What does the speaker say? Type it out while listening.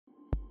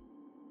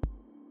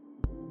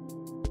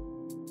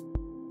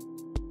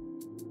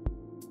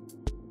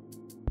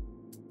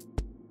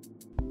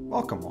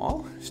Welcome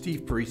all.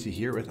 Steve Parisi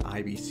here with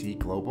IBC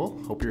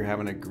Global. Hope you're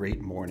having a great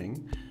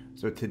morning.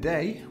 So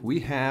today we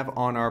have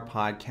on our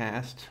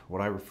podcast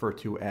what I refer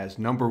to as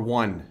number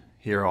one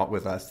here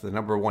with us, the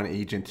number one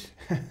agent.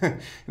 And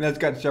that's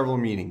got several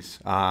meanings.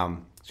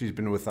 She's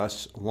been with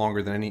us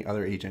longer than any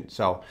other agent.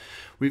 So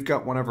we've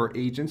got one of our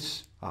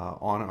agents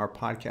on our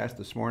podcast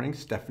this morning,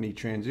 Stephani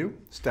Transue.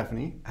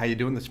 Stephani, how you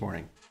doing this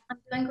morning? I'm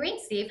doing great,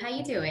 Steve. How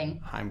you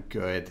doing? I'm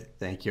good.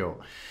 Thank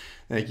you.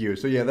 Thank you.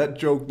 So yeah, that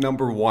joke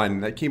number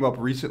one, that came up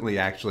recently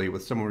actually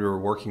with someone we were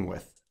working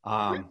with.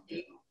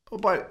 Really?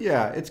 But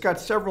yeah, it's got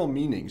several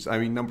meanings. I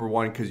mean, number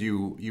one, because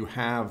you've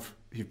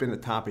been the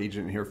top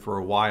agent here for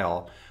a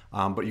while,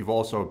 but you've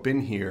also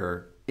been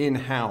here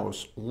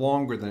in-house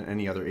longer than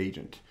any other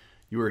agent.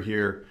 You were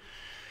here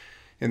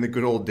in the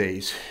good old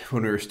days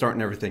when we were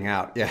starting everything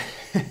out. Yeah.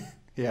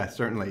 Yeah,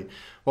 certainly.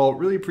 Well,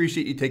 really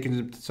appreciate you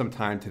taking some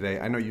time today.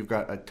 I know you've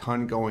got a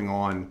ton going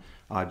on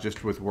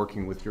just with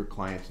working with your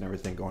clients and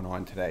everything going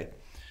on today.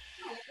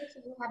 Oh,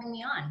 thank you for having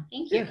me on.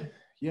 Thank you. Yeah,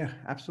 yeah,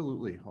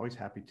 absolutely. Always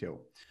happy to.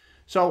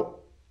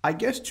 So I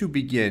guess to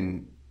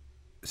begin,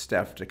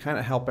 Steph, to kind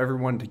of help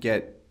everyone to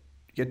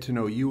get to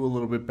know you a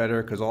little bit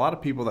better, because a lot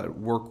of people that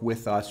work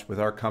with us,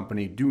 with our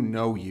company, do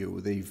know you.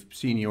 They've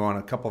seen you on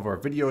a couple of our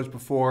videos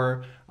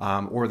before,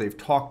 or they've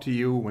talked to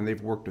you when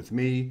they've worked with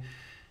me.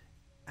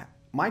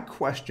 My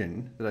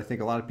question that I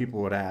think a lot of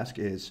people would ask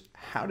is,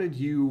 how did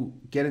you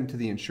get into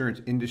the insurance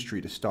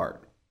industry to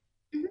start?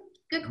 Mhm.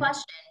 Good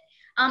question.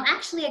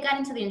 Actually, I got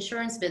into the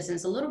insurance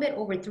business a little bit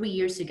over 3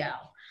 years ago.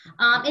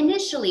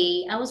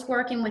 Initially, I was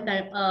working with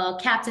a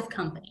captive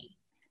company,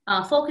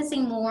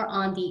 focusing more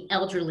on the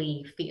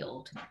elderly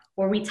field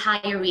or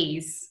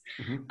retirees.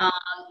 Hmm. Um,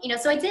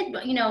 so I did,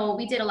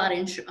 we did a lot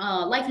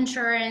of life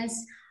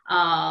insurance,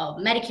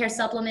 Medicare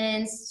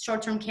supplements,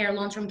 short-term care,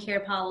 long-term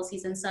care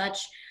policies and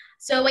such.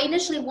 So I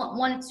initially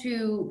wanted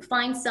to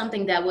find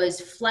something that was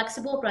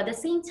flexible, but at the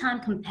same time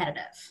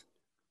competitive.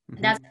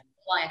 And that's Hmm.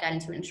 why I got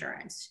into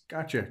insurance.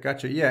 Gotcha,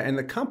 gotcha. Yeah, and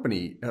the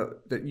company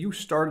that you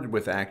started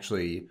with,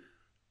 actually,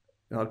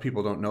 a lot of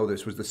people don't know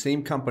this, was the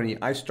same company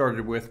I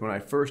started with when I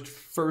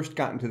first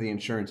got into the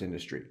insurance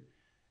industry.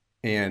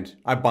 And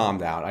I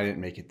bombed out. I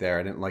didn't make it there.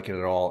 I didn't like it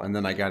at all. And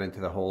then I got into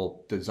the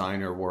whole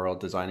designer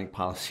world, designing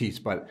policies,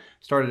 but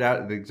started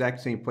out at the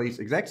exact same place,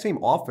 exact same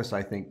office,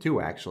 I think,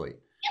 too, actually.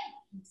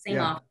 Same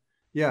Yeah. off.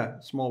 Yeah,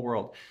 small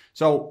world.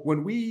 So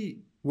when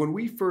we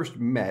first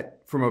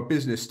met from a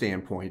business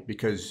standpoint,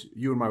 because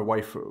you and my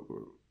wife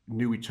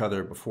knew each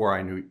other before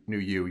I knew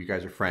you. You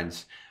guys are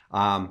friends.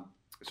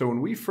 So when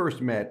we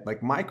first met,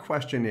 like, my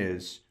question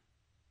is,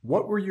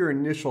 what were your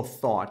initial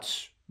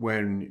thoughts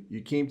when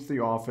you came to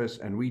the office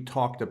and we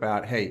talked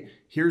about, hey,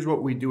 here's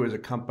what we do as a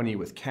company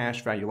with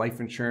cash value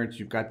life insurance.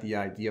 You've got the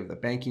idea of the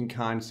banking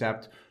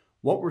concept.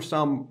 What were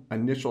some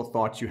initial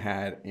thoughts you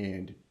had?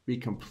 And be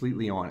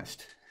completely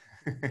honest.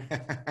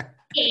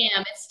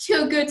 Damn, it's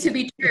too good to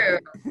be true.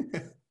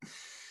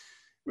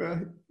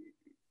 Well,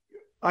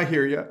 I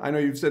hear you. I know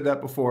you've said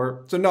that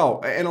before. So no,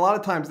 and a lot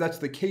of times that's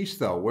the case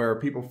though, where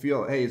people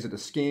feel, hey, is it a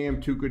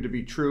scam? Too good to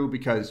be true?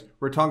 Because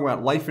we're talking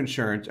about life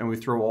insurance and we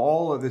throw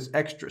all of this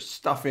extra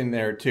stuff in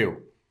there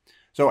too.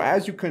 So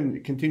as you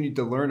can continue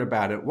to learn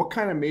about it, what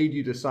kind of made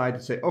you decide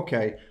to say,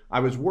 okay, I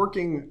was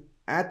working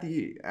at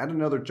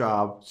another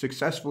job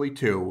successfully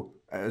too,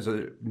 as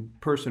a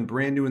person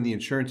brand new in the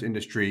insurance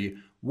industry.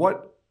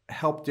 What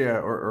helped you,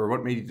 or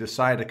what made you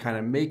decide to kind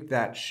of make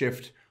that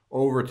shift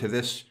over to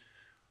this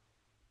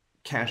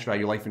cash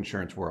value life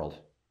insurance world?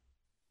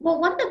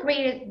 Well, one of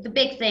the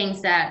big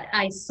things that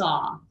I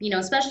saw,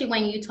 especially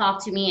when you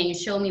talked to me and you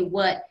showed me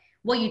what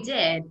you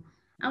did,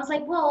 I was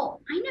like,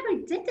 well, I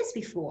never did this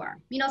before,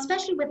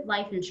 especially with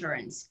life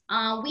insurance.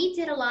 We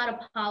did a lot of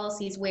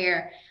policies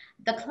where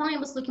the client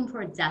was looking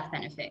for a death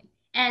benefit,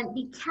 and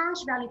the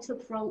cash value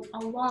took for a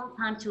long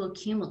time to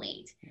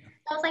accumulate.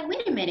 I was like,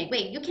 wait a minute,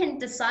 wait, you can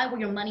decide where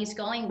your money's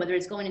going, whether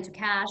it's going into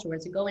cash or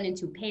it's going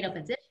into paid up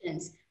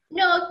additions.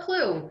 No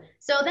clue.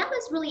 So that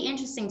was really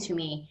interesting to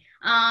me,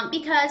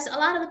 because a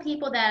lot of the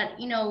people that,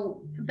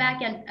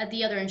 back at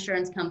the other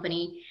insurance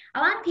company,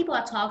 a lot of people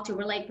I talked to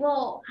were like,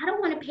 well, I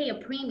don't want to pay a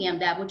premium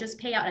that will just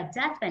pay out a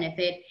death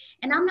benefit,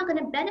 and I'm not going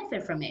to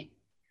benefit from it.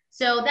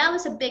 So that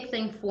was a big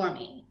thing for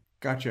me.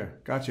 Gotcha.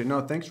 Gotcha.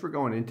 No, thanks for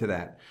going into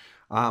that.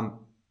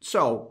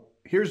 So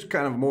here's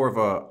kind of more of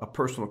a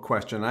personal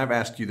question. I've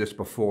asked you this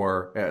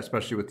before,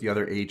 especially with the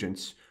other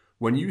agents.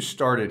 When you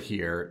started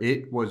here,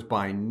 it was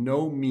by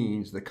no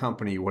means the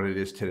company what it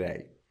is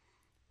today.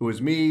 It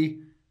was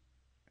me.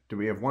 Do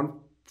we have one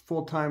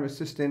full-time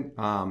assistant?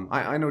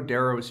 I know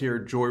Dara was here.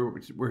 Joy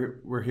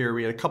were here.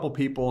 We had a couple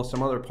people,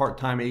 some other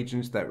part-time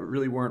agents that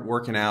really weren't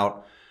working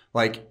out.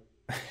 Like,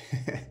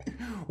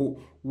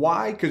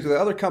 why? Because the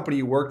other company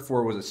you worked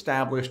for was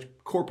established,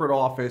 corporate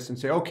office, and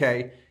say,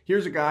 okay,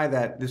 here's a guy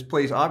that this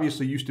place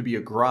obviously used to be a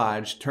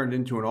garage, turned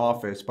into an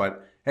office,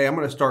 but hey, I'm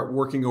going to start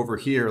working over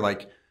here.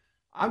 Like,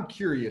 I'm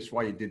curious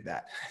why you did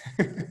that.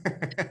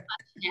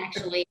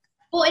 Actually,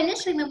 well,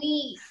 initially when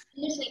we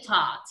initially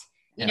talked,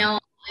 Yeah.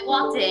 I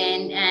walked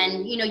in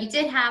and you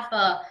did have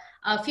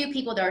a few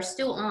people that are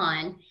still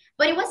on,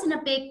 but it wasn't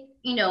a big,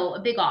 a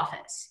big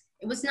office.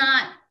 It was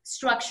not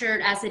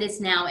structured as it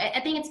is now. I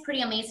think it's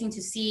pretty amazing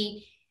to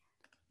see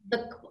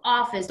the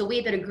office, the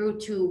way that it grew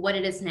to what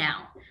it is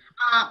now.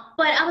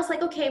 But I was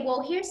like, okay,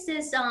 well, here's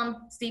this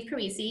Steve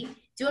Carisi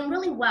doing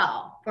really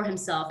well for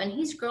himself, and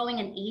he's growing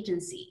an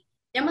agency.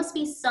 There must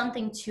be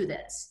something to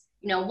this.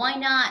 Why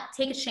not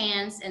take a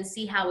chance and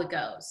see how it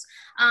goes?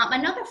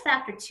 Another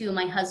factor too,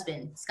 my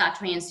husband, Scott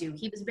Transue,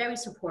 he was very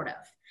supportive.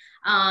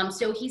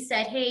 So he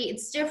said, hey,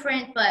 it's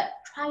different, but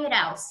try it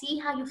out, see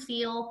how you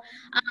feel.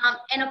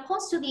 And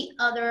opposed to the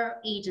other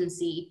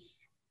agency,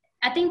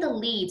 I think the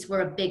leads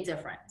were a big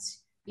difference.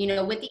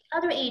 With the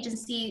other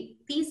agency,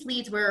 these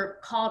leads were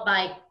called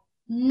by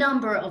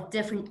number of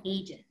different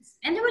agents,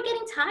 and they were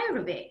getting tired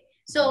of it.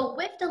 So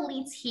with the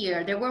leads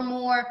here, they were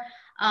more,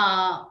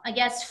 I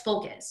guess,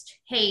 focused.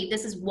 Hey,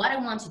 this is what I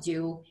want to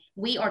do.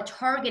 We are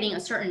targeting a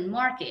certain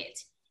market,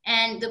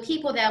 and the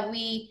people that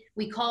we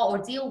call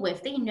or deal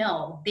with, they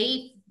know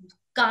they've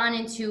gone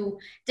into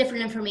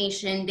different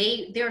information.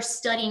 They're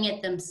studying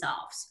it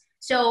themselves.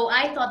 So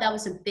I thought that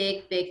was a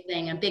big, big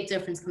thing, a big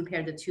difference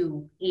compared to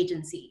two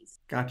agencies.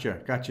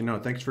 Gotcha. No,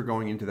 thanks for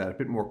going into that a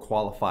bit more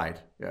qualified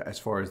as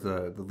far as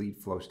the lead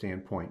flow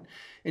standpoint.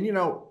 And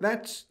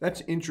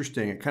that's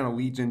interesting. It kind of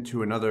leads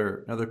into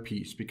another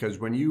piece, because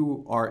when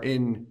you are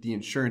in the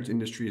insurance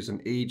industry as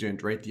an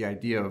agent, right, the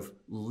idea of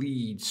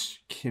leads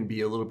can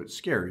be a little bit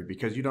scary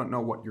because you don't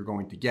know what you're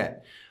going to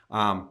get.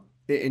 And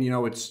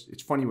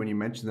it's funny when you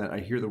mention that. I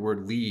hear the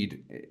word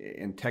lead,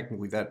 and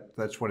technically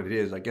that's what it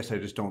is. I guess I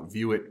just don't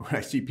view it when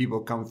I see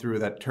people come through.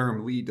 That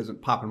term lead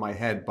doesn't pop in my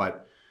head,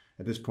 but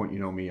at this point, you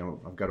know me,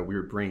 I've got a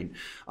weird brain.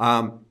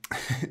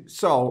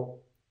 So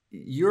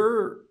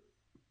your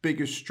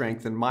biggest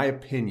strength, in my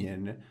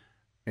opinion,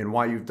 and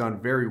why you've done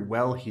very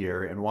well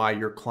here and why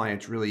your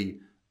clients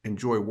really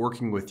enjoy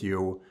working with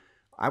you,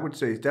 I would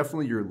say is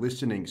definitely your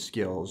listening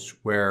skills,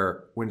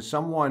 where when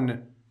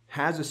someone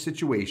has a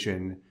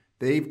situation,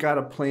 they've got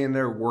a plan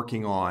they're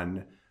working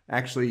on.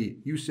 Actually,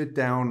 you sit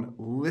down,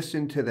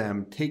 listen to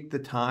them, take the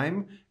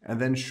time, and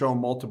then show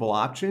multiple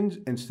options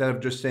instead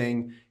of just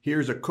saying,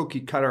 here's a cookie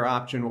cutter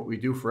option, what we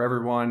do for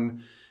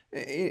everyone.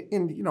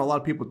 And a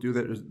lot of people do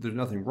that. There's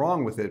nothing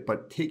wrong with it,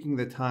 but taking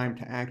the time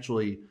to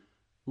actually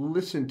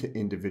listen to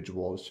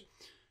individuals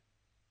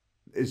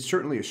is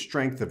certainly a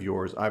strength of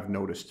yours, I've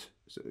noticed.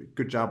 So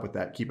good job with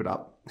that. Keep it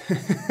up.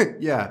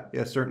 Yeah,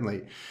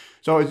 certainly.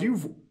 So as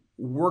you've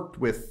worked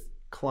with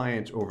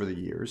clients over the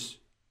years,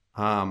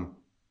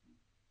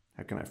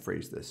 how can I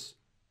phrase this?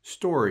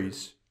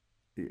 Stories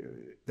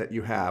that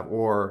you have,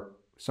 or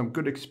some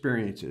good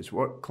experiences,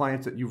 what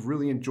clients that you've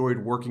really enjoyed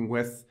working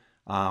with,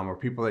 or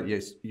people that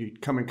you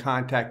come in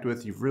contact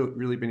with, you've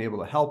really been able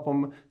to help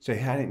them, say,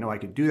 hey, I didn't know I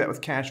could do that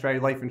with cash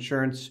value life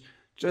insurance.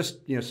 Just,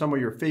 some of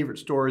your favorite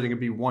stories. It can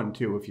be one,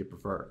 two, if you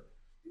prefer.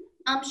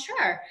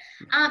 Sure.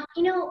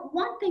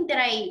 One thing that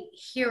I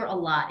hear a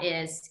lot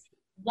is,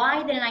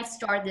 why didn't I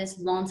start this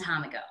long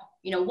time ago?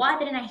 Why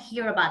didn't I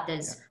hear about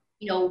this,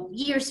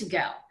 years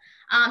ago?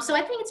 So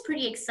I think it's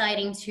pretty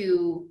exciting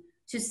to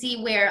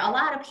see where a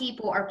lot of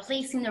people are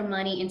placing their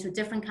money into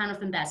different kind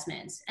of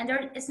investments, and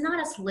it's not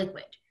as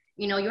liquid.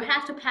 You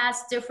have to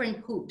pass different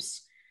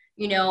hoops,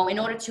 in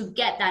order to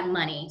get that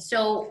money.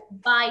 So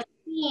by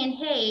seeing,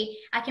 hey,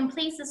 I can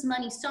place this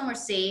money somewhere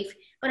safe,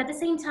 but at the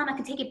same time, I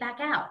can take it back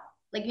out.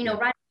 Right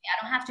away.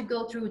 I don't have to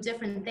go through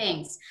different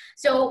things.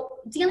 So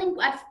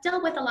I've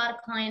dealt with a lot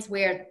of clients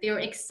where they're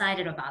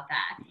excited about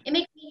that. It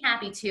makes me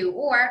happy too.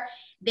 Or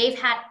they've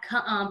had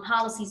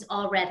policies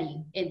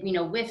already,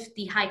 with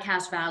the high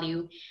cash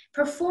value.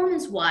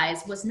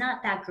 Performance-wise was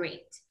not that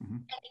great. Mm-hmm.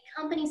 And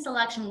the company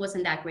selection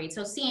wasn't that great.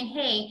 So seeing,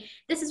 hey,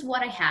 this is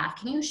what I have.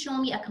 Can you show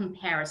me a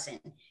comparison?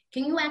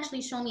 Can you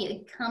actually show me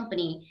a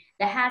company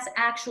that has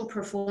actual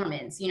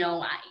performance?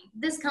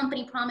 This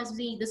company promised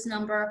me this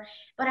number,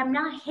 but I'm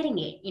not hitting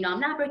it. I'm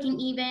not breaking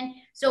even.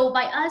 So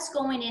by us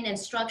going in and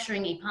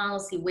structuring a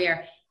policy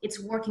where it's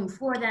working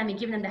for them and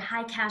giving them the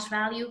high cash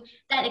value,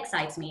 that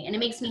excites me. And it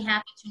makes me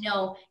happy to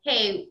know,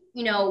 hey,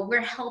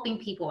 we're helping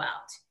people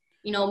out,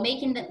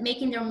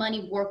 making their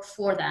money work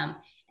for them.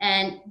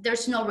 And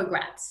there's no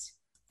regrets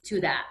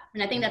to that.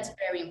 And I think that's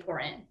very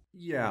important.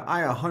 Yeah,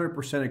 I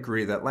 100%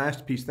 agree. That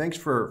last piece, thanks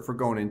for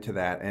going into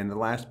that. And the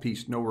last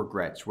piece, no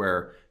regrets,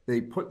 where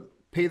they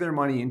pay their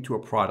money into a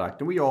product.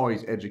 And we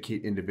always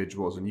educate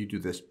individuals, and you do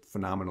this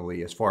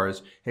phenomenally, as far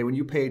as, hey, when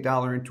you pay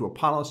 $1 into a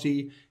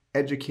policy,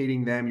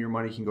 educating them, your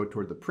money can go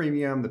toward the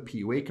premium, the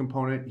PUA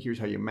component. Here's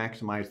how you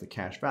maximize the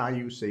cash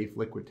value, safe,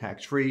 liquid,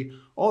 tax-free,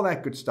 all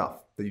that good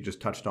stuff that you just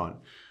touched on.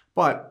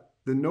 But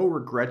the no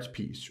regrets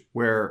piece,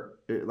 where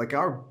like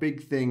our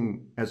big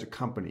thing as a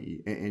company,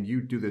 and you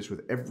do this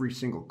with every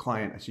single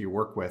client I see you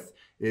work with,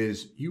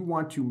 is you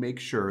want to make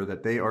sure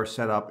that they are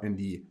set up in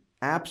the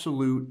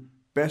absolute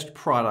best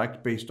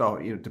product based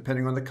on,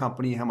 depending on the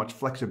company, how much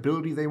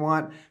flexibility they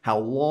want, how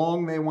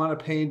long they want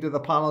to pay into the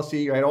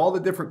policy, right? All the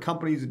different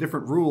companies, the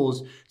different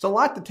rules. It's a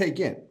lot to take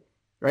in.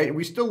 right? And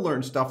we still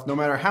learn stuff no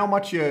matter how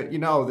much you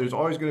know, there's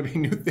always going to be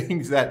new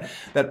things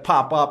that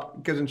pop up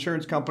because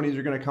insurance companies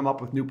are going to come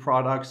up with new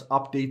products,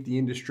 update the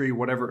industry,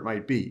 whatever it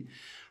might be.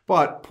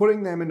 But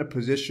putting them in a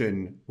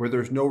position where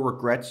there's no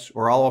regrets,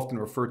 or I'll often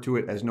refer to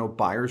it as no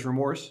buyer's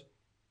remorse,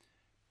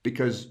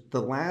 because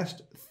the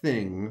last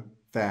thing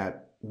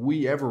that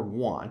we ever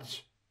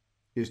want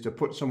is to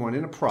put someone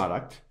in a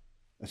product,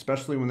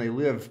 especially when they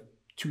live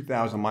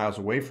 2,000 miles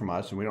away from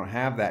us and we don't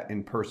have that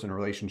in-person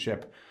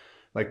relationship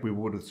like we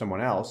would with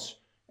someone else.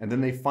 And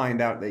then they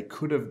find out they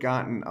could have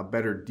gotten a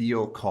better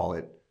deal, call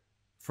it,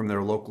 from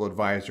their local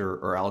advisor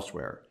or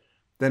elsewhere.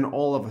 Then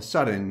all of a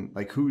sudden,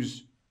 like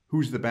who's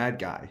the bad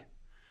guy?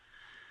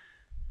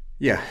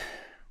 Yeah,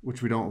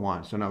 which we don't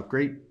want. So no,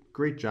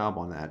 great job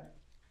on that.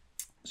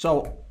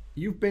 So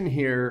you've been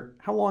here,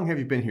 how long have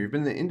you been here? You've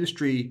been in the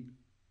industry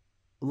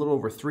a little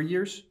over 3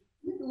 years?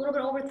 A little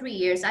bit over 3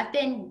 years. I've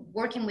been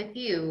working with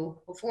you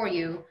before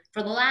you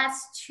for the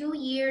last 2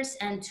 years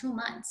and 2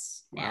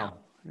 months now. Wow,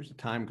 where's the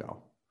time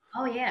go?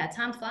 Oh yeah,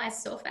 time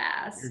flies so You're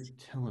fast.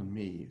 telling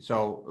me.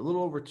 So a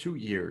little over 2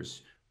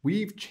 years,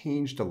 we've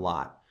changed a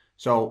lot.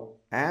 So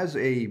as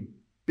a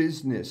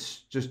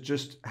business,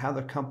 just how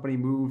the company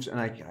moves, and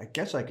I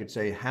guess I could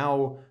say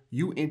how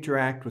you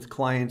interact with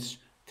clients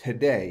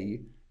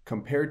today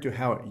compared to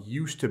how it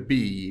used to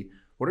be,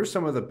 what are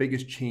some of the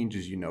biggest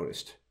changes you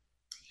noticed?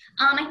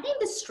 I think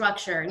the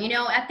structure,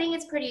 I think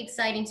it's pretty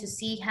exciting to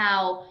see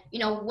how,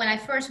 when I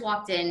first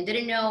walked in,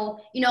 didn't know,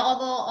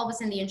 although I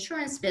was in the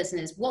insurance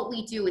business, what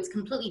we do is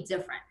completely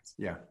different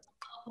Yeah.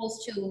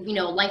 opposed to,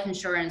 life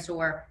insurance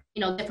or,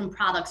 different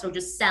products or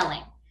just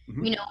selling. You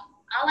Hmm. know,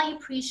 I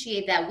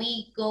appreciate that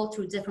we go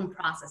through different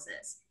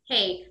processes.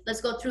 Hey,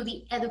 let's go through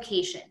the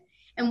education.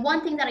 And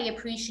one thing that I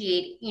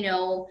appreciate,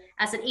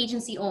 as an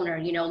agency owner,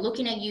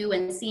 looking at you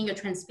and seeing your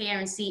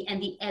transparency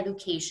and the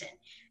education,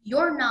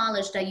 your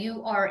knowledge that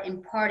you are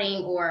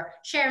imparting or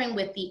sharing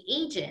with the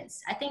agents,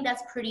 I think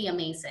that's pretty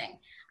amazing.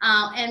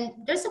 And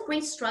there's a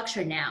great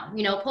structure now,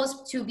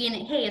 opposed to being,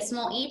 hey, a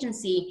small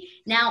agency,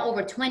 now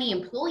over 20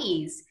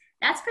 employees.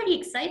 That's pretty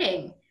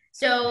exciting.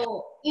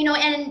 So,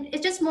 and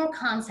it's just more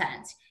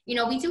content.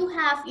 We do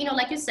have,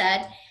 like you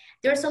said,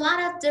 there's a lot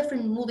of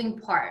different moving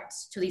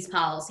parts to these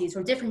policies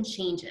or different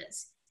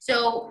changes.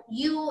 So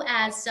you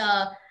as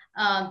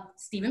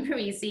Stephen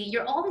Parisi,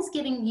 you're always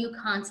giving new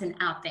content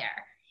out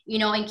there,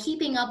 and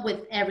keeping up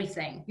with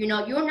everything. You're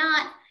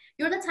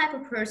the type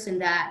of person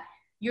that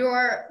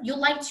you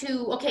like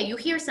to, okay, you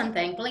hear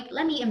something, but like,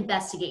 let me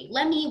investigate.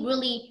 Let me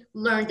really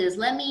learn this.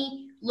 Let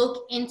me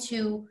look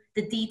into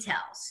the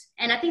details.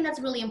 And I think that's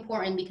really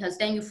important because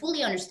then you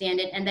fully understand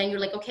it. And then you're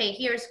like, okay,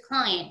 here's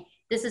client.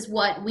 This is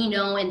what we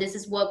know. And this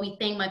is what we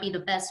think might be the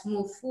best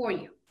move for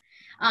you.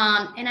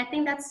 And I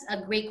think that's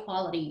a great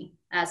quality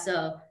as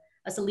a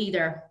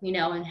leader,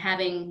 and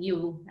having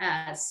you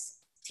as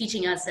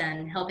teaching us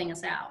and helping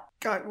us out.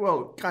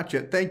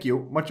 Gotcha. Thank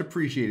you. Much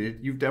appreciated.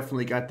 You've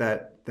definitely got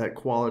that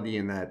quality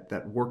and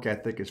that work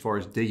ethic as far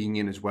as digging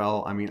in as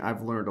well. I mean,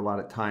 I've learned a lot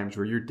of times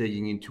where you're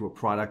digging into a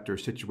product or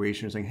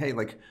situation and saying, hey,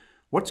 like,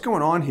 what's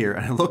going on here?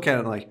 And I look at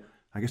it like,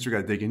 I guess we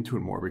got to dig into it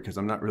more because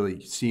I'm not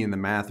really seeing the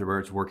math or where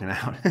it's working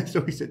out.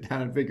 So we sit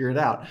down and figure it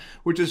out,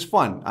 which is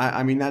fun.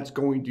 I mean, that's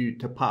going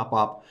to pop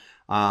up.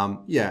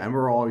 Yeah, and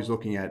we're always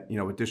looking at,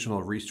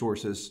 additional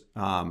resources.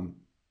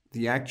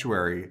 The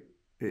actuary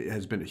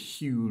has been a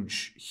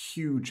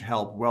huge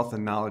help, wealth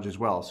and knowledge as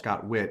well.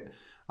 Scott Witt,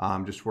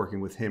 just working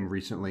with him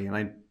recently, and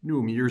I knew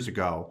him years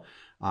ago,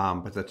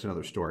 but that's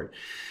another story.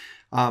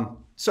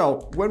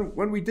 So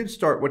when we did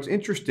start, what's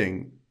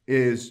interesting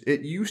is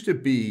it used to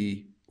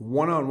be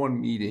one-on-one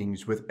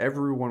meetings with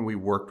everyone we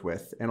worked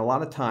with. And a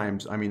lot of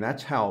times, I mean,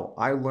 that's how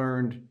I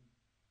learned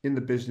in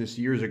the business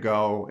years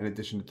ago, in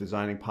addition to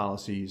designing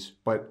policies.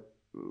 But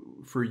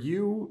for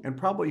you and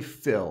probably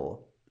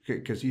Phil,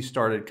 because he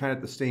started kind of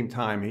at the same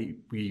time,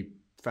 we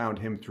found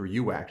him through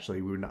you actually.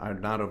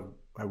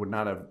 I would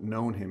not have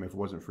known him if it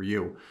wasn't for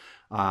you.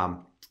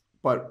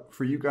 But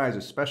for you guys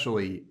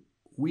especially,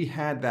 we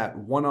had that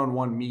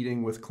one-on-one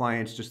meeting with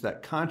clients, just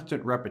that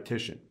constant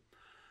repetition,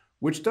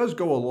 which does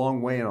go a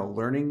long way in a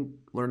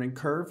learning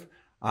curve.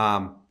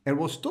 And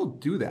we'll still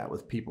do that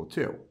with people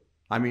too.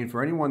 I mean,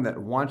 for anyone that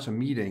wants a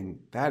meeting,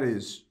 that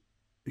is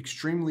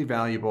extremely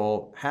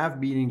valuable. Have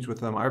meetings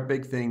with them. Our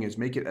big thing is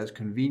make it as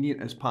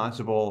convenient as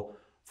possible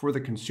for the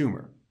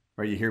consumer.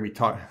 Right? You hear me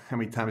talk, how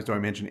many times do I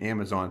mention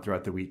Amazon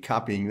throughout the week,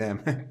 copying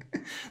them?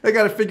 They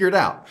got to figure it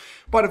out.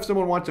 But if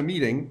someone wants a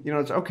meeting,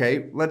 it's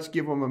okay, let's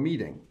give them a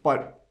meeting.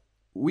 But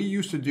we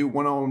used to do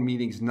one-on-one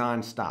meetings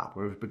nonstop.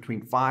 It was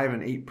between 5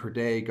 and 8 per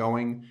day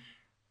going.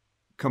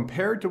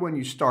 Compared to when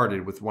you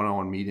started with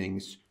one-on-one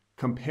meetings,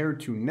 compared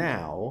to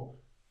now,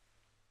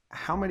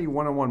 how many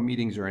one-on-one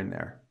meetings are in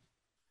there?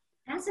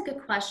 That's a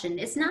good question.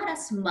 It's not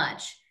as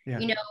much, Yeah.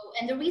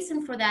 and the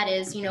reason for that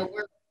is,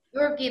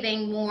 we're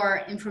giving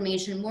more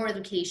information, more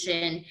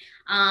education,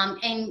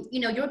 and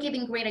you're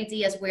giving great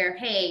ideas where,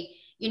 hey,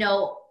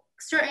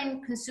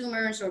 certain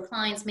consumers or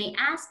clients may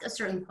ask a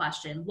certain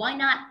question. Why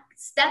not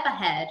step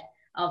ahead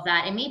of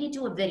that and maybe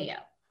do a video?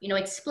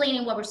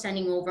 explaining what we're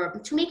sending over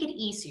to make it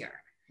easier.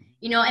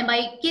 And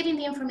by giving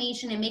the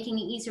information and making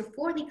it easier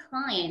for the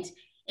client,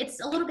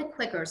 it's a little bit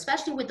quicker,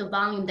 especially with the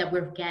volume that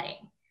we're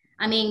getting.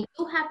 I mean,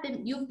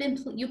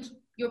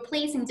 you're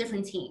placing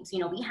different teams.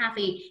 We have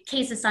a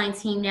case assigned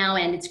team now,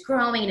 and it's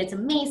growing and it's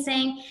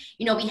amazing.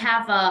 We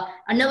have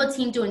another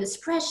team doing the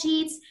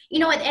spreadsheets.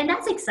 And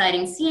that's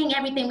exciting. Seeing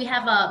everything. We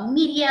have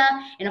media,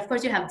 and of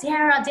course you have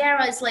Dara.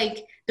 Dara is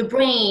like the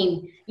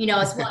brain,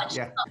 as well. She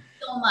Yeah, helps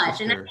so for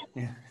much, and I sure. think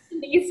Yeah. it's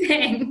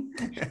amazing.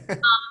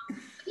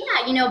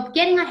 Yeah,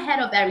 getting ahead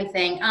of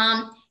everything.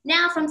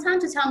 Now, from time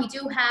to time, we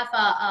do have,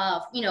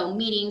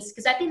 meetings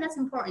because I think that's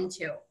important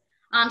too.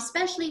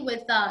 Especially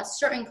with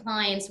certain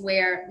clients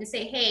where they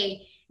say,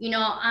 hey,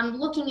 I'm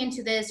looking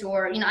into this,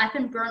 or, I've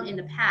been burnt in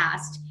the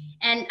past.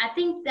 And I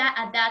think that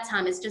at that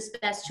time, it's just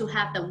best to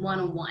have the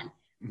one-on-one,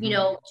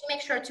 to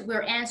make sure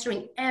we're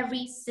answering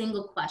every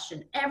single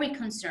question, every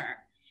concern.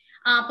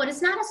 But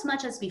it's not as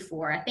much as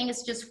before. I think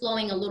it's just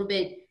flowing a little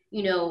bit,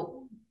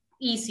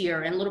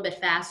 easier and a little bit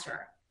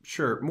faster.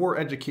 Sure, more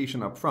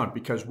education up front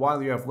because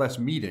while you have less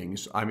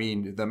meetings, I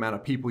mean, the amount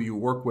of people you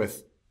work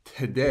with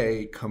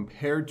today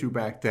compared to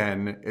back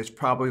then is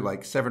probably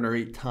like 7 or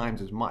 8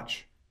 times as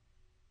much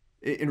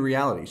in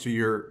reality. So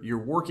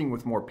you're working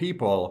with more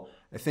people.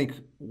 I think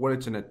what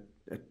it's an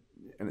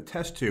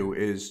attest to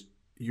is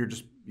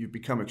you've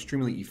become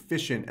extremely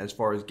efficient as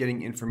far as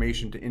getting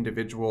information to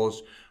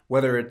individuals,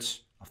 whether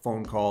it's a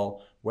phone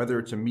call, whether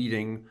it's a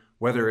meeting,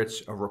 whether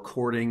it's a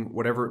recording,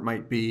 whatever it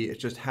might be.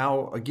 It's just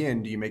how,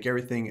 again, do you make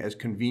everything as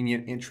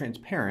convenient and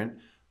transparent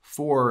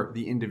for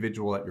the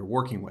individual that you're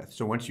working with.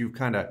 So once you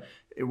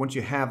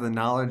have the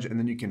knowledge and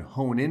then you can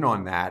hone in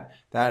on that,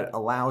 that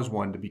allows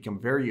one to become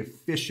very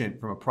efficient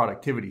from a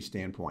productivity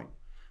standpoint.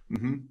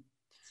 Mm-hmm.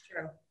 It's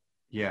true.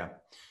 Yeah.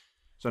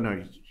 So no,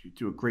 you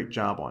do a great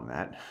job on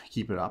that.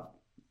 Keep it up.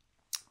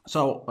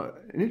 So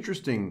an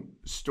interesting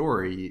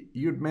story.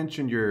 You had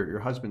mentioned your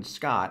husband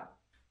Scott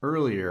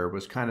earlier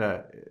was kind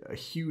of a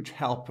huge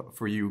help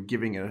for you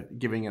giving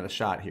it a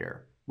shot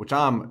here, which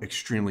I'm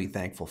extremely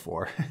thankful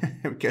for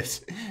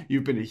because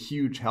you've been a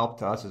huge help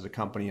to us as a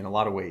company in a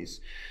lot of ways.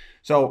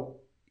 So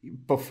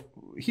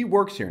he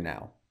works here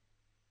now.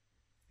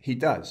 He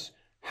does.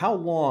 How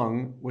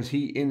long was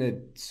he in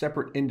a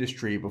separate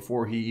industry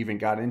before he even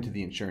got into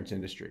the insurance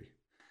industry?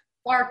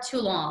 Far too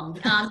long.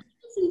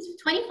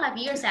 Since 25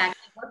 years actually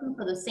working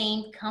for the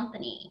same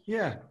company.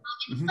 Yeah.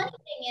 And the Hmm. funny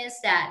thing is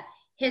that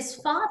his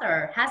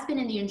father has been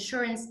in the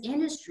insurance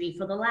industry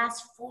for the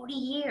last 40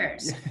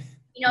 years.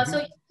 Yeah. So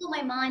Hmm. it blew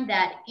my mind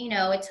that,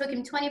 it took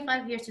him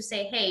 25 years to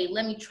say, hey,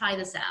 let me try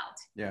this out.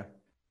 Yeah.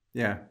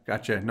 Yeah.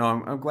 Gotcha. No,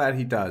 I'm glad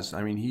he does.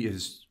 I mean, he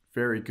is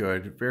very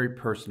good, very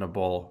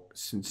personable,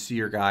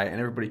 sincere guy, and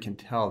everybody can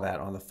tell that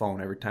on the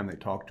phone every time they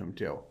talk to him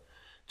too.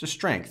 It's a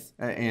strength,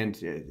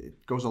 and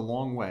it goes a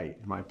long way,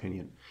 in my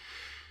opinion.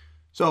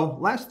 So,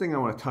 last thing I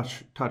want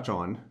to touch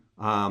on.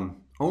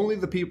 Only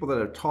the people that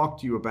have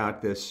talked to you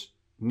about this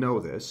know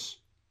this.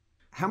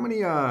 How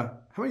many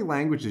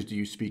languages do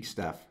you speak,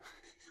 Steph?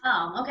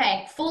 Oh,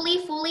 okay.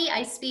 Fully,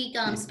 I speak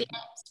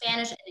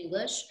Spanish and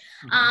English.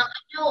 Okay. I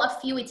know a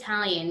few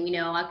Italian,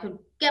 I could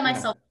get Yeah.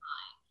 myself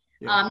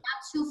Yeah. not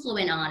too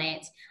fluent on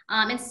it,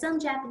 and some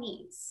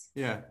Japanese.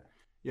 Yeah.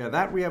 Yeah.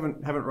 That we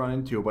haven't run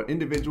into, but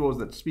individuals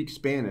that speak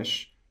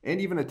Spanish and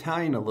even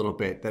Italian a little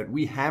bit that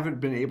we haven't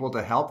been able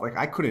to help. Like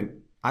I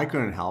couldn't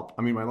help.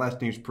 I mean, my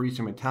last name's Parisi,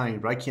 I'm Italian,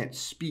 but I can't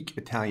speak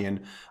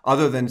Italian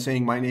other than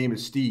saying my name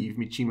is Steve,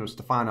 Micimo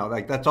Stefano.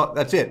 Like that's all.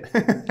 That's it.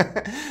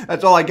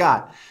 That's all I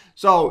got.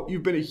 So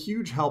you've been a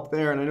huge help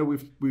there, and I know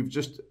we've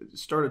just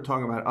started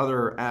talking about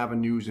other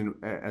avenues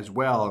as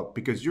well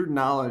because your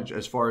knowledge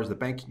as far as the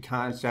banking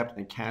concept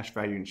and cash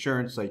value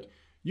insurance, like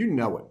you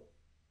know it.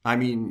 I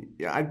mean,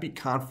 yeah, I'd be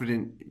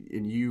confident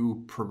in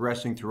you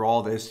progressing through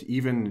all this,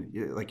 even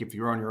like if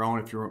you're on your own,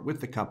 if you're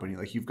with the company,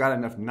 like you've got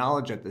enough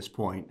knowledge at this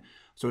point.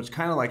 So it's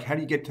kind of like, how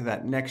do you get to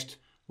that next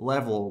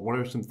level? What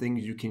are some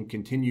things you can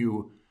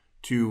continue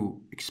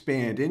to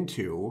expand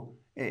into?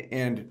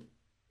 And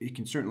you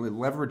can certainly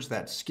leverage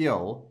that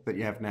skill that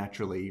you have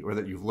naturally, or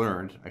that you've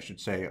learned, I should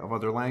say, of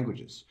other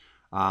languages.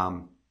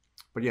 Um,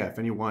 but yeah, if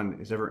anyone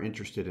is ever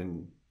interested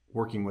in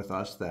working with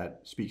us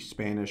that speaks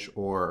Spanish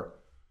or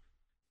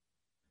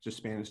just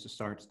Spanish to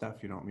start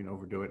stuff. You don't mean to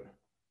overdo it.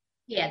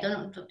 Yeah,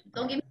 All don't right.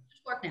 give me too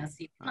much work now,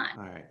 Steve. Come on.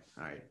 All right.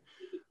 All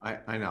right.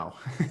 I know.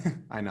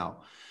 I know.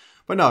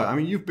 But no, I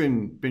mean you've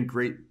been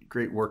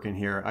great working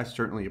here. I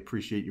certainly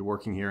appreciate you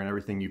working here and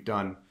everything you've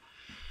done.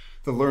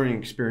 The learning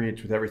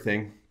experience with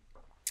everything.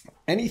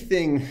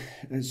 Anything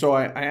and so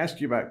I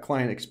asked you about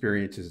client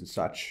experiences and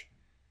such.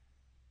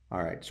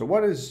 All right. So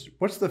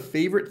what's the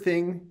favorite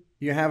thing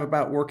you have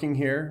about working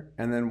here?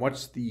 And then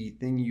what's the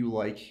thing you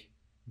like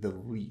the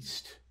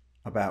least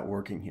about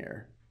working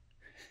here?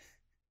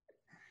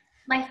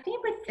 My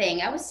favorite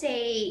thing, I would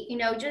say,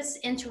 just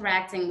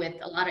interacting with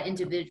a lot of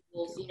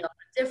individuals, from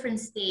different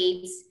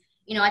states.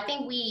 I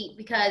think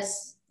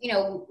because,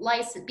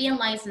 being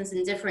licensed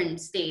in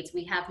different states,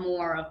 we have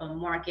more of a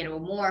market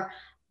or more,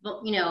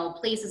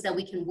 places that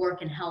we can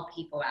work and help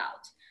people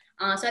out.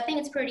 So I think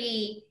it's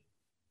pretty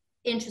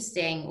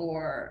interesting,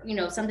 or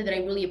something that I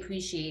really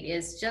appreciate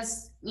is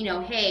just,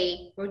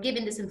 hey, we're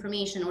giving this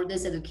information or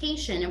this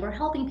education and we're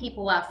helping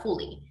people out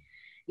fully.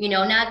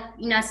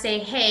 Not say,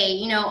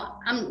 hey,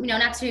 I'm,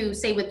 not to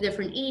say with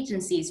different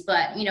agencies,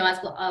 but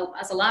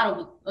as a lot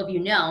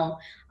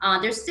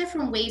of there's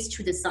different ways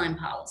to design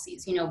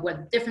policies,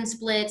 with different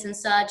splits and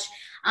such.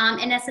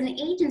 And as an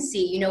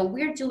agency,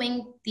 we're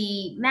doing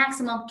the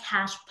maximum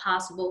cash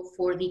possible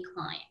for the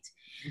client.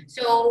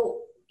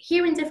 So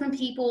hearing different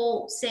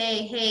people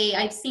say, hey,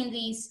 I've seen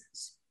these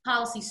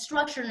policies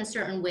structured in a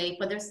certain way,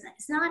 but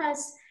it's not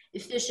as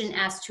efficient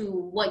as to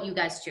what you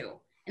guys do.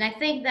 And I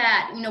think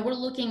that, we're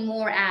looking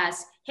more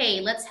as,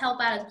 hey, let's help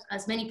out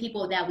as many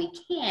people that we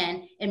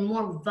can in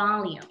more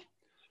volume.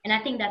 And I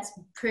think that's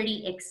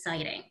pretty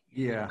exciting.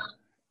 Yeah.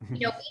 We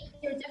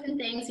hear different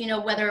things,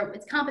 whether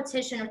it's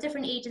competition or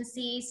different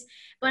agencies,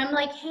 but I'm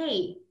like,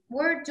 hey,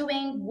 we're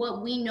doing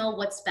what we know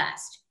what's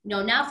best.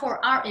 Now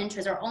for our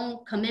interest, our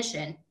own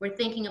commission, we're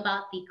thinking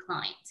about the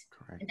client.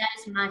 Correct. And that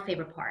is my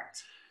favorite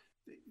part.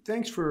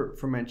 Thanks for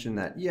mentioning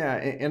that. Yeah,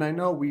 and I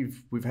know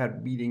we've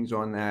had meetings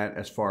on that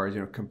as far as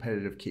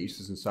competitive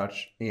cases and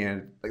such.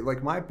 And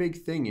like my big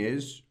thing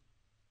is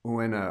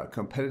when a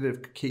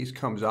competitive case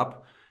comes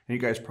up, and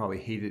you guys probably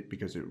hate it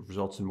because it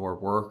results in more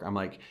work. I'm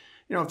like,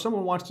 if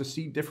someone wants to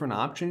see different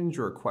options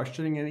or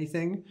questioning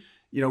anything,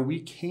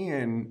 we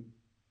can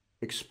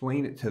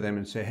explain it to them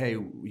and say, hey,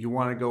 you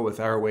want to go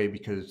with our way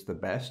because it's the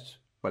best,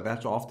 but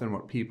that's often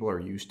what people are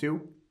used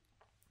to.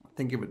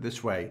 Think of it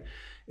this way.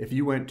 If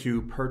you went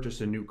to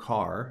purchase a new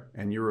car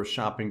and you were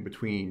shopping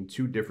between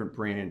two different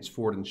brands,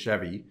 Ford and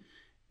Chevy,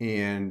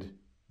 and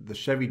the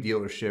Chevy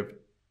dealership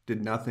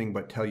did nothing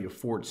but tell you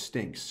Ford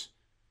stinks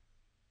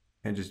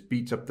and just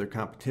beats up their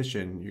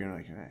competition, you're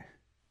like, hey,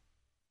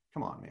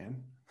 come on,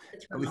 man.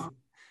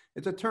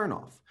 It's a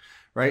turnoff,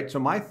 right? So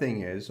my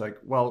thing is like,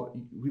 well,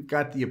 we've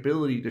got the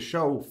ability to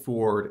show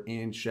Ford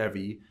and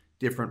Chevy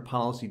different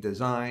policy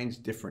designs,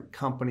 different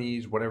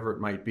companies, whatever it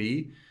might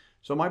be.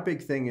 So my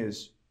big thing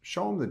is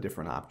show them the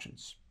different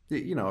options.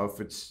 If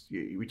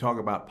we talk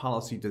about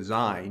policy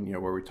design,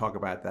 where we talk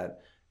about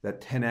that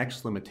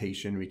 10x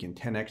limitation, we can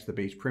 10x the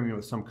base premium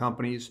with some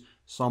companies.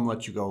 Some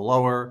let you go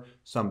lower,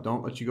 some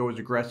don't let you go as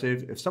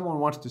aggressive. If someone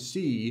wants to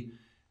see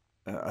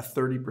a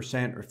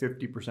 30% or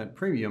 50%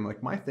 premium,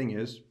 like my thing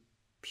is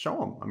show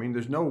them. I mean,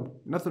 there's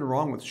nothing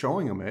wrong with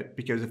showing them it,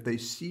 because if they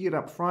see it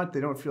up front,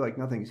 they don't feel like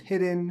nothing's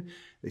hidden.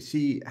 They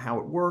see how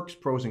it works,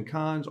 pros and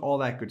cons, all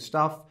that good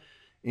stuff.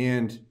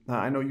 And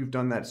I know you've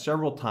done that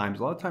several times,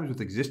 a lot of times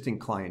with existing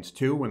clients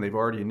too, when they've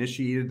already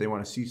initiated, they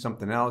want to see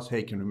something else.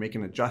 Hey, can we make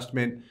an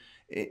adjustment?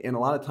 And a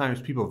lot of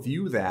times people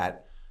view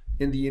that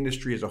in the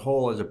industry as a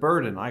whole as a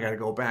burden. I got to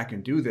go back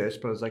and do this.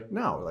 But it's like,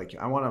 no, like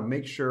I want to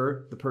make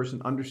sure the person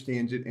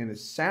understands it and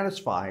is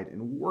satisfied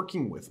in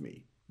working with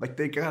me. Like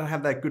they got to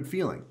have that good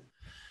feeling.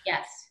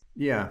 Yes.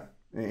 Yeah.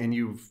 And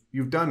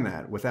you've done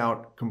that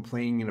without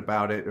complaining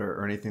about it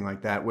or anything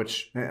like that,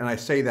 and I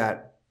say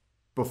that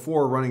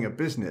before running a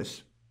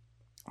business,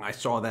 I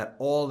saw that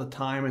all the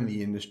time in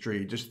the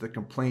industry, just the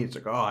complaints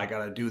like, oh, I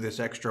got to do this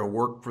extra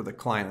work for the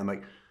client. I'm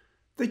like,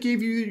 they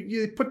gave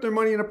you put their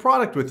money in a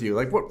product with you.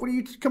 Like, what are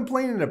you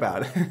complaining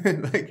about?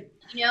 Like,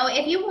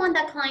 if you want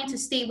that client to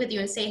stay with you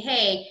and say,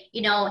 hey,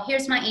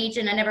 here's my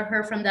agent, I never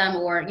heard from them,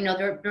 or,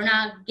 they're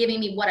not giving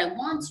me what I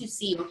want to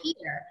see or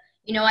hear,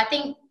 I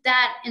think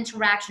that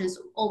interaction is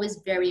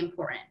always very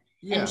important.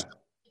 Yeah. And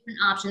different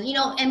options,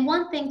 and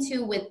one thing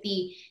too with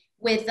people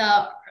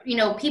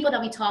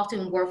that we talk to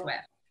and work with,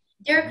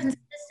 they're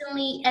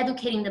consistently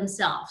educating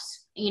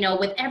themselves,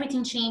 with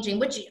everything changing,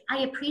 which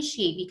I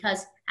appreciate,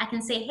 because I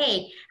can say,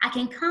 hey, I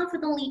can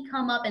confidently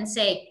come up and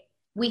say,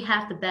 we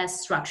have the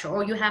best structure,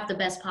 or you have the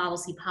best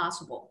policy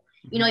possible.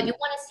 If you want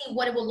to see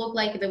what it would look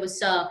like if it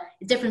was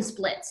different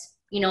splits,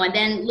 and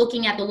then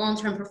looking at the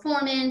long-term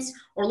performance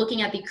or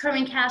looking at the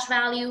current cash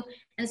value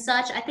and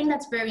such, I think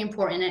that's very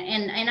important.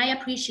 And I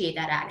appreciate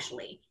that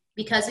actually,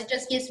 because it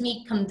just gives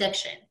me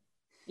conviction.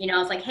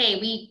 It's like, hey,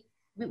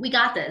 we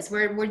got this.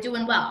 We're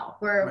doing well.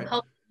 We're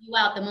helping you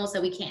out the most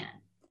that we can.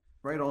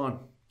 Right on.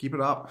 Keep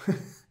it up.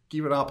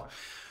 Keep it up.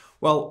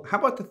 Well, how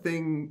about the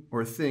thing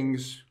or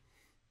things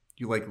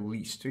you like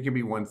least? It can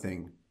be one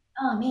thing.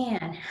 Oh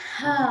man.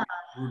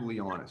 Brutally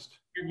honest.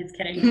 I'm just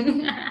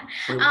kidding.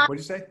 Wait, what'd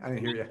you say? I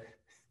didn't hear you. It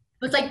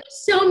was like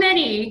so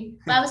many,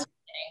 but I was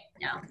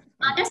kidding. No,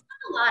 there's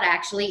not a lot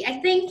actually.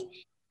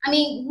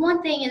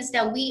 One thing is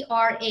that we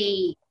are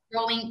a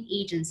growing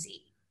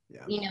agency.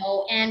 Yeah.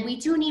 And we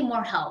do need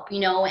more help,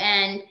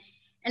 and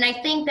I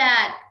think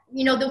that,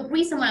 the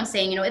reason why I'm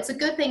saying, it's a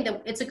good thing,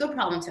 that it's a good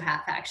problem to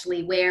have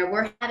actually, where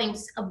we're having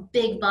a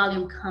big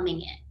volume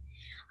coming in.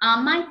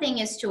 My thing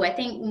is too,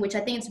 which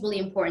I think is really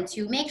important,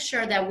 to make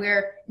sure that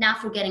we're not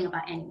forgetting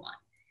about anyone.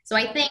 So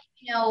I think,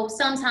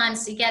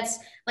 sometimes it gets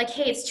like,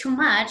 hey, it's too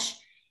much,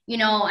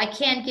 I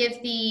can't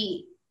give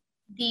the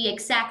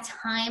exact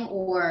time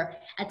or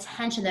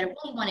attention that I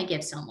really want to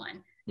give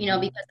someone. Because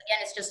again,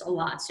 it's just a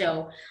lot.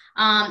 So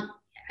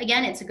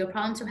again, it's a good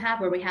problem to have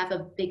where we have a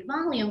big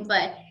volume,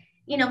 but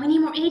We need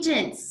more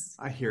agents.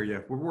 I hear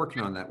you. We're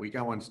working on that. We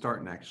got one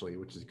starting actually,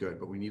 which is good,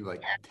 but we need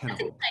like 10 of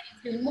That's them.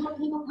 exciting too. More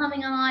people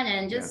coming on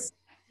and Yeah. just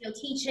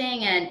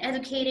teaching and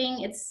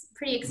educating. It's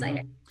pretty Hmm.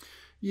 exciting.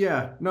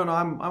 Yeah, no, no,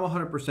 I'm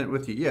 100%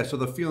 with you. Yeah, so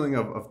the feeling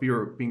of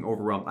being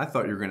overwhelmed. I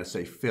thought you were going to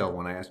say Phil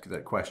when I asked you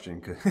that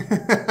question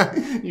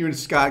because you and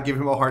Scott give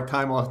him a hard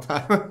time all the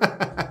time.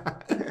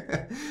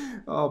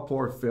 Oh,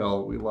 poor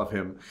Phil. We love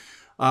him.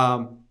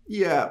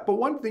 Yeah, but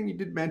one thing you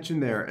did mention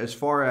there, as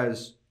far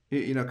as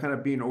kind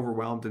of being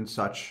overwhelmed and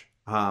such,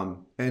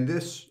 and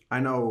this I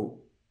know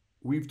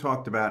we've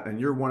talked about, and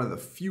you're one of the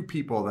few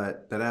people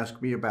that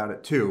ask me about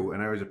it too,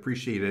 and I always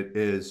appreciate it.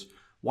 Is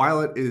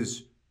while it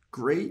is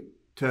great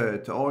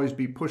to always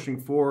be pushing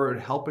forward,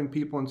 helping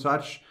people and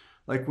such.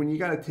 Like when you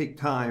got to take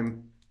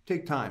time,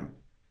 take time.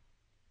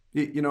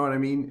 You know what I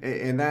mean?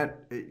 And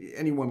that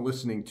anyone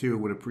listening to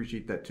would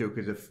appreciate that too.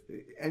 Because if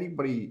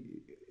anybody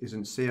is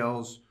in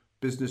sales,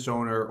 business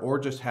owner, or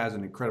just has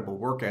an incredible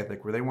work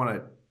ethic where they want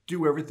to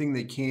do everything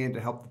they can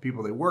to help the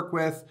people they work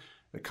with,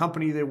 the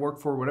company they work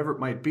for, whatever it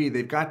might be,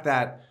 they've got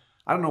that,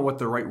 I don't know what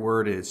the right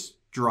word is,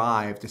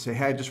 drive to say,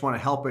 hey, I just want to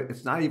help it.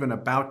 It's not even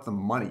about the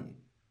money.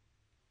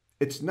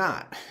 It's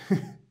not.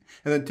 And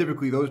then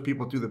typically those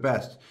people do the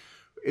best.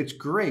 It's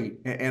great.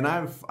 And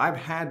I've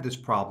had this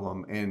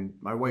problem and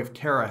my wife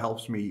Tara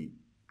helps me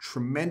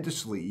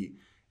tremendously.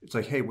 It's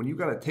like, hey, when you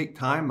got to take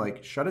time,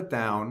 like shut it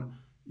down.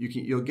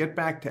 You'll get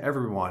back to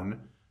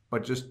everyone,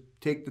 but just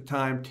take the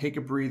time, take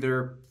a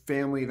breather.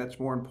 Family, that's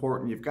more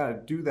important. You've got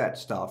to do that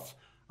stuff.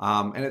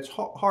 And it's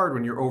hard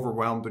when you're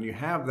overwhelmed, when you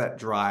have that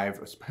drive,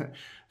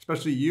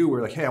 especially you,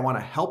 where like, hey, I want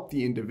to help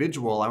the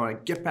individual. I want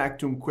to get back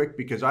to him quick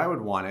because I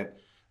would want it.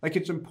 Like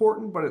it's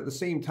important, but at the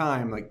same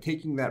time, like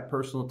taking that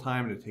personal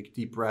time to take a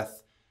deep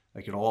breath,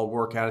 like it'll all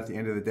work out at the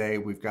end of the day.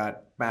 We've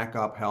got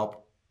backup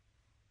help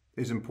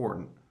is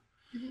important.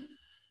 Mhm.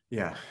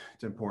 Yeah,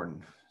 it's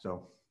important.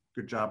 So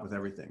good job with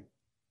everything.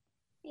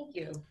 Thank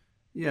you.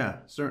 Yeah,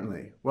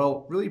 certainly.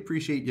 Well, really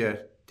appreciate you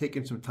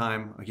taking some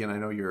time. Again, I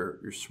know you're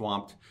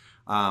swamped.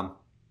 Um,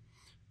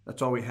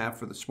 that's all we have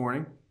for this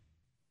morning.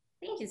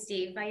 Thank you,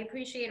 Steve. I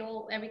appreciate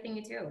all everything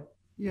you do.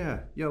 Yeah,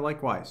 yeah,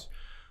 likewise.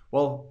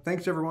 Well,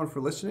 thanks everyone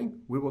for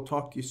listening. We will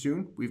talk to you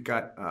soon. We've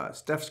got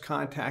Steph's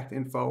contact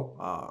info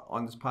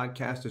on this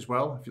podcast as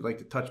well. If you'd like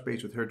to touch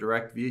base with her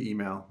direct via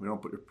email, we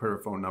don't put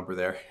her phone number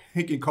there.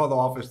 You can call the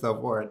office though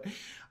for it.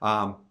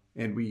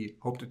 And we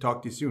hope to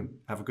talk to you soon.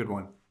 Have a good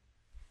one.